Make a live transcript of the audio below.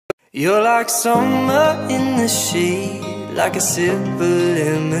You're like summer in the shade, like a sip of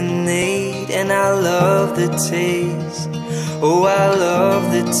lemonade. And I love the taste, oh I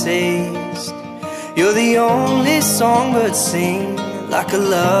love the taste. You're the only songbird sing, like a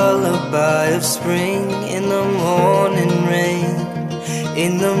lullaby of spring. In the morning rain,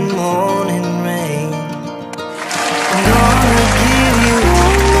 in the morning rain. I'm gonna give you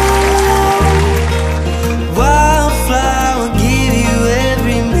all my love, wildflower, give you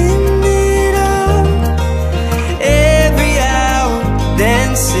every minute of every hour,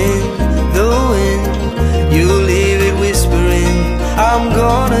 dancing the wind. You leave it whispering. I'm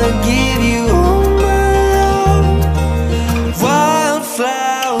gonna give you all my love,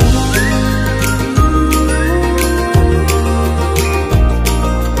 wildflower.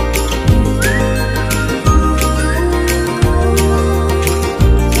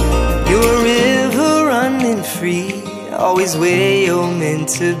 You're a river running free, always where you're meant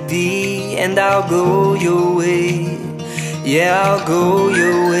to be. And I'll go your way, yeah, I'll go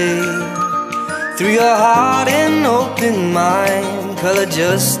your way. Through your heart and open mind, color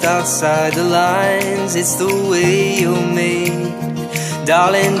just outside the lines. It's the way you're made,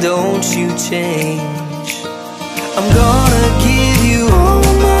 darling, don't you change. I'm gonna give you all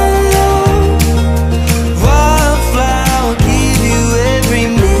my love, wildflower, give you every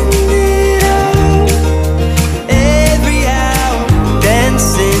minute of every hour,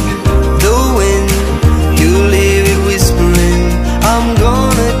 dancing the wind. You leave it whispering. I'm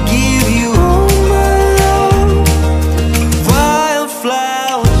gonna give you all my love,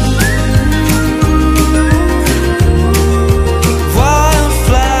 wildflower,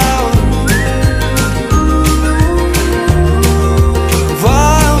 wildflower,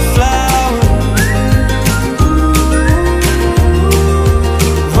 wildflower,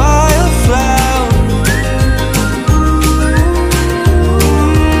 wildflower.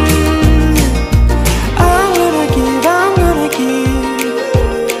 I'm gonna give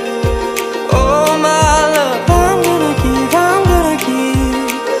all my love. I'm gonna give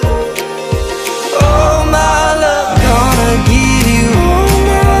all my love. Gonna give you all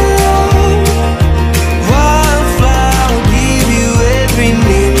my love, wildflower, give you every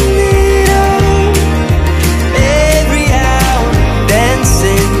minute of every hour,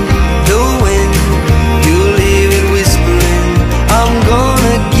 dancing the wind. You leave it whispering. I'm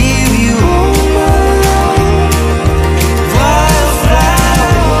gonna give you all my love,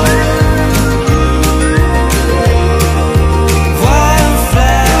 wildflower,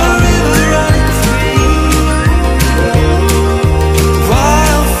 wildflower, river running free,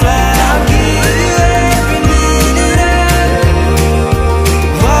 wildflower. I'll give you every minute of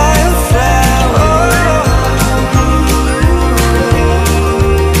wildflower,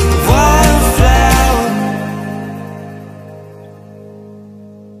 wildflower.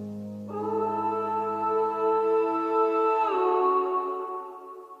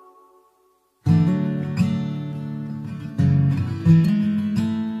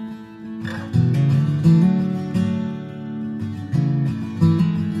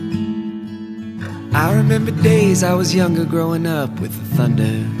 I remember days I was younger, growing up with the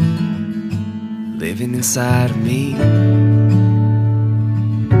thunder living inside of me.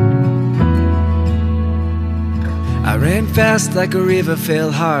 I ran fast like a river,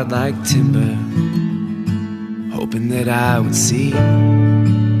 fell hard like timber, hoping that I would see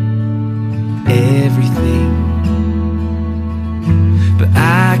everything. But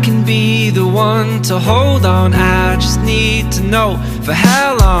I can be the one to hold on. I just need to know for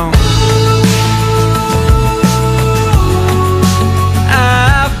how long.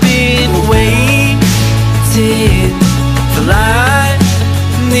 I've been waiting for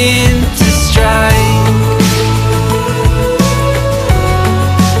lightning to strike.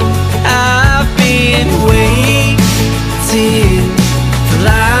 I've been waiting for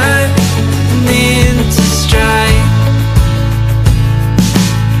lightning to strike.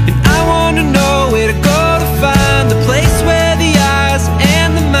 And I wanna know where to go to find the place where the eyes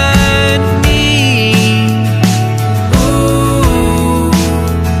and the mind meet. Ooh,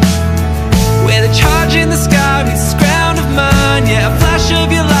 where the charge in the sky meets this ground of mine. Yeah, a flash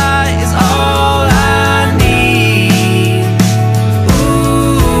of your light is all I need.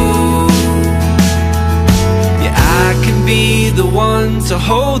 Ooh, yeah, I can be the one to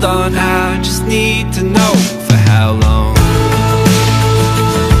hold on. I just need to know for how long.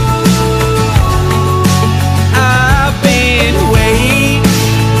 I've been waiting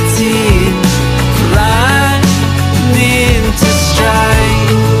for lightning to strike.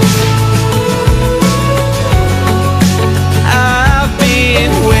 I've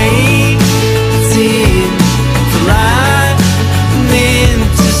been waiting for lightning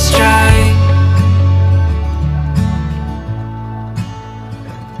to strike.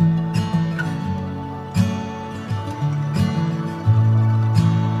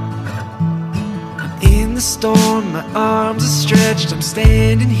 changed, I'm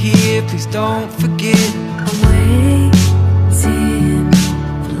standing here, please don't forget. I'm waiting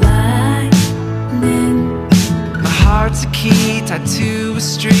for lightning. My heart's a key tied to a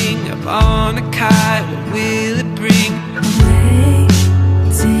string, up on a kite, what will it bring? I'm